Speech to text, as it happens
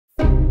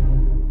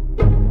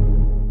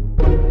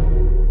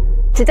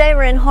Today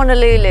we're in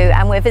Honolulu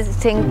and we're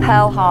visiting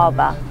Pearl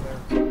Harbour.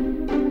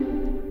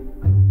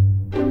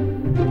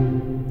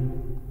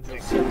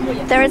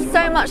 There is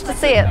so much to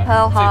see at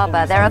Pearl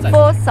Harbour. There are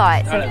 4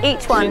 sites and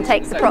each one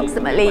takes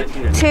approximately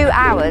 2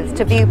 hours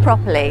to view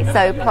properly,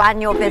 so plan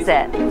your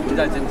visit.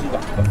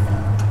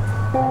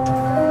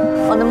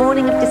 On the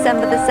morning of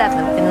December the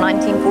 7th in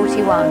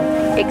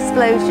 1941,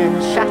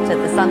 explosions shattered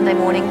the Sunday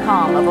morning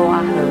calm of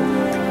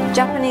Oahu.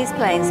 Japanese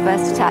planes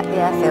first attacked the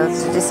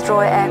airfields to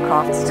destroy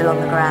aircraft still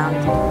on the ground.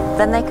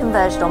 Then they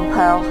converged on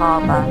Pearl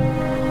Harbour.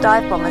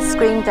 Dive bombers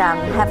screamed down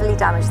and heavily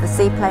damaged the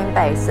seaplane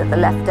base at the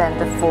left end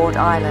of Ford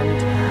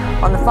Island.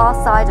 On the far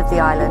side of the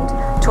island,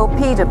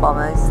 torpedo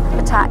bombers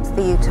attacked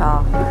the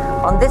Utah.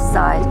 On this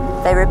side,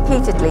 they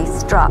repeatedly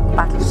struck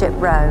Battleship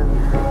Row.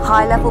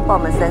 High-level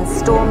bombers then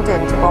stormed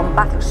in to bomb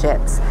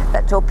battleships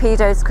that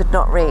torpedoes could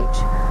not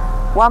reach.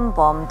 One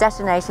bomb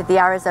detonated the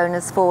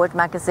Arizona's forward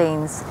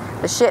magazines.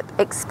 The ship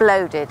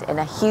exploded in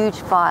a huge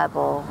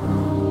fireball.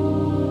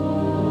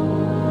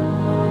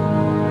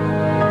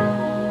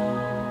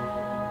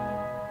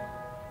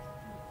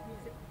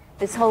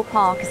 This whole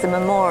park is a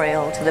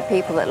memorial to the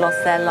people that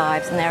lost their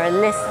lives, and there are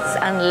lists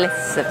and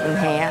lists of them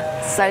here.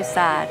 So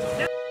sad.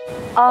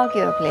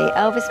 Arguably,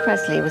 Elvis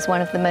Presley was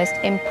one of the most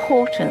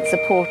important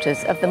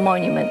supporters of the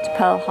monument to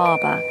Pearl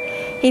Harbour.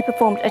 He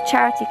performed a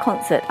charity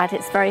concert at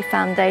its very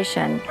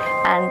foundation,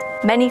 and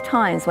many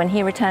times when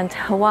he returned to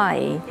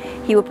Hawaii,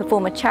 he would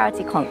perform a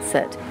charity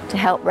concert to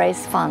help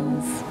raise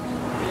funds.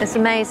 It's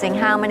amazing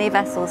how many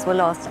vessels were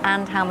lost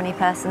and how many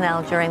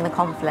personnel during the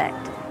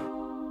conflict.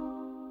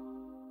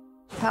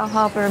 Pearl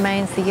Harbour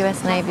remains the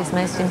US Navy's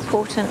most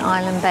important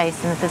island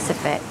base in the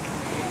Pacific.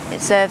 It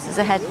serves as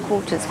a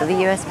headquarters for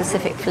the US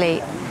Pacific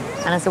Fleet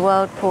and as a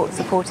world port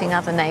supporting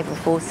other naval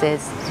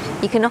forces.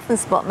 You can often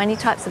spot many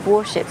types of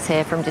warships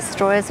here, from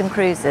destroyers and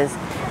cruisers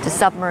to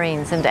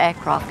submarines and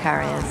aircraft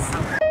carriers.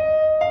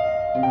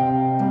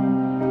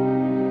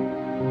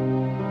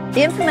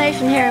 The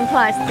information here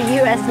implies that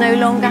the US no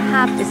longer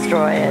have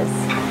destroyers.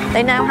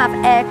 They now have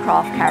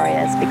aircraft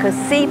carriers because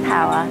sea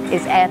power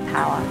is air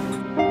power.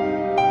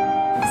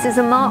 This is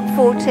a Mark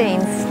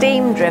 14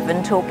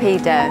 steam-driven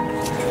torpedo.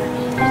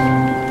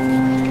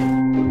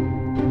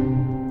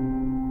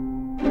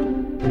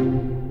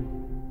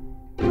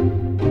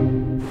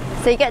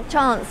 So you get a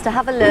chance to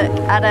have a look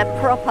at a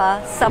proper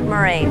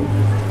submarine.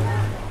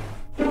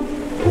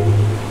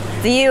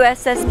 The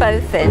USS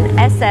Bowfin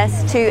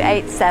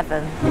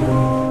SS-287.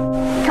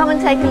 Come and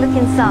take a look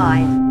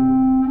inside.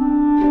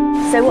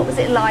 So what was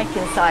it like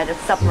inside a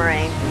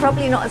submarine?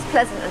 Probably not as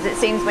pleasant as it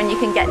seems when you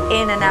can get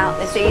in and out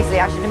this easily.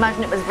 I should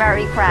imagine it was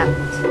very cramped.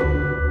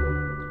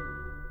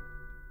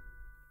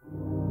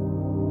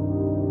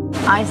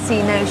 I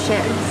see no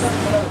ships.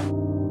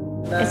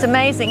 It's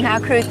amazing how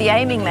crude the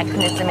aiming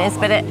mechanism is,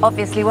 but it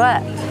obviously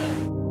worked.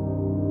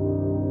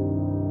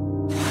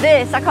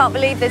 This, I can't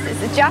believe this,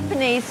 it's a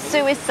Japanese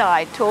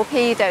suicide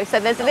torpedo.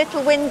 So there's a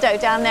little window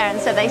down there, and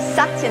so they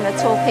sat in the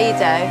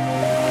torpedo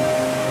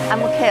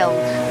and were killed.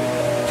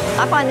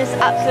 I find this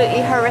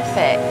absolutely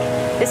horrific.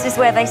 This is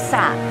where they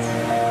sat.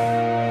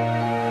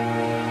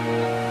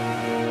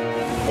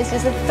 This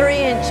is a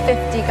 3-inch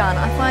 50 gun.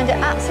 I find it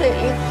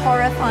absolutely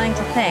horrifying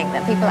to think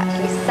that people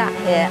actually sat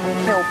here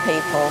and killed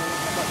people.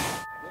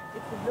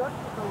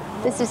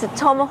 This is a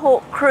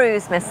Tomahawk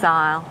cruise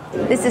missile.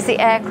 This is the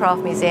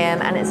Aircraft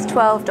Museum, and it's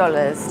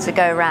 $12 to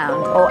go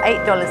round, or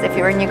 $8 if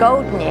you're in your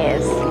golden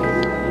years.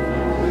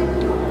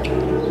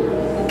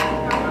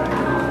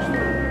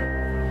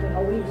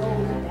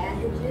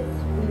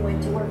 We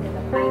went to work in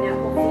the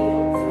pineapple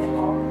fields, and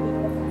all the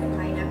people from the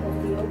pineapple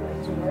field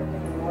went to work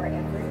in the war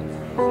effort,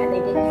 and they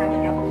didn't have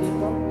enough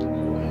people.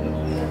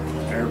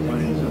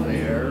 Airplanes in the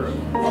air.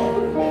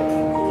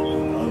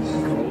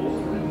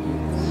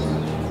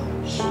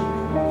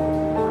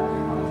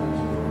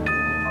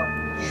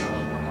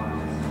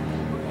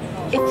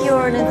 If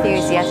you're an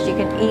enthusiast, you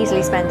can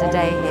easily spend a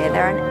day here.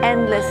 There are an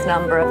endless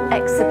number of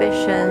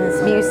exhibitions,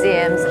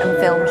 museums and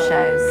film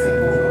shows.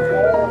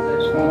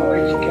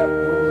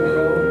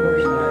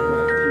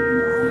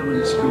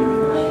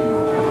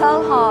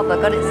 Pearl Harbour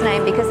got its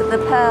name because of the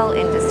pearl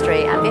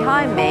industry, and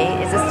behind me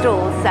is a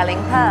stall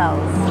selling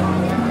pearls.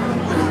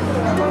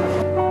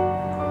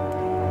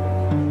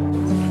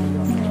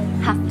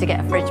 Have to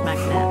get a fridge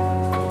magnet.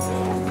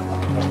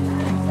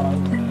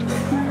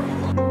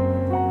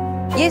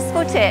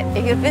 Useful tip,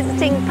 if you're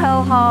visiting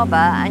Pearl Harbour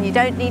and you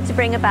don't need to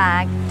bring a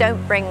bag,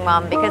 don't bring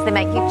one because they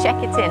make you check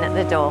it in at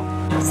the door.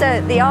 So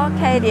the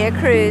Arcadia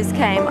cruise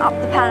came up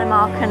the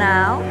Panama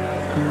Canal,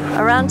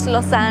 around to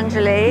Los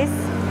Angeles,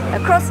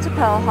 across to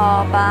Pearl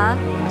Harbour,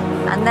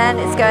 and then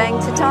it's going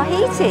to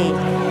Tahiti,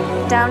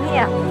 down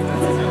here.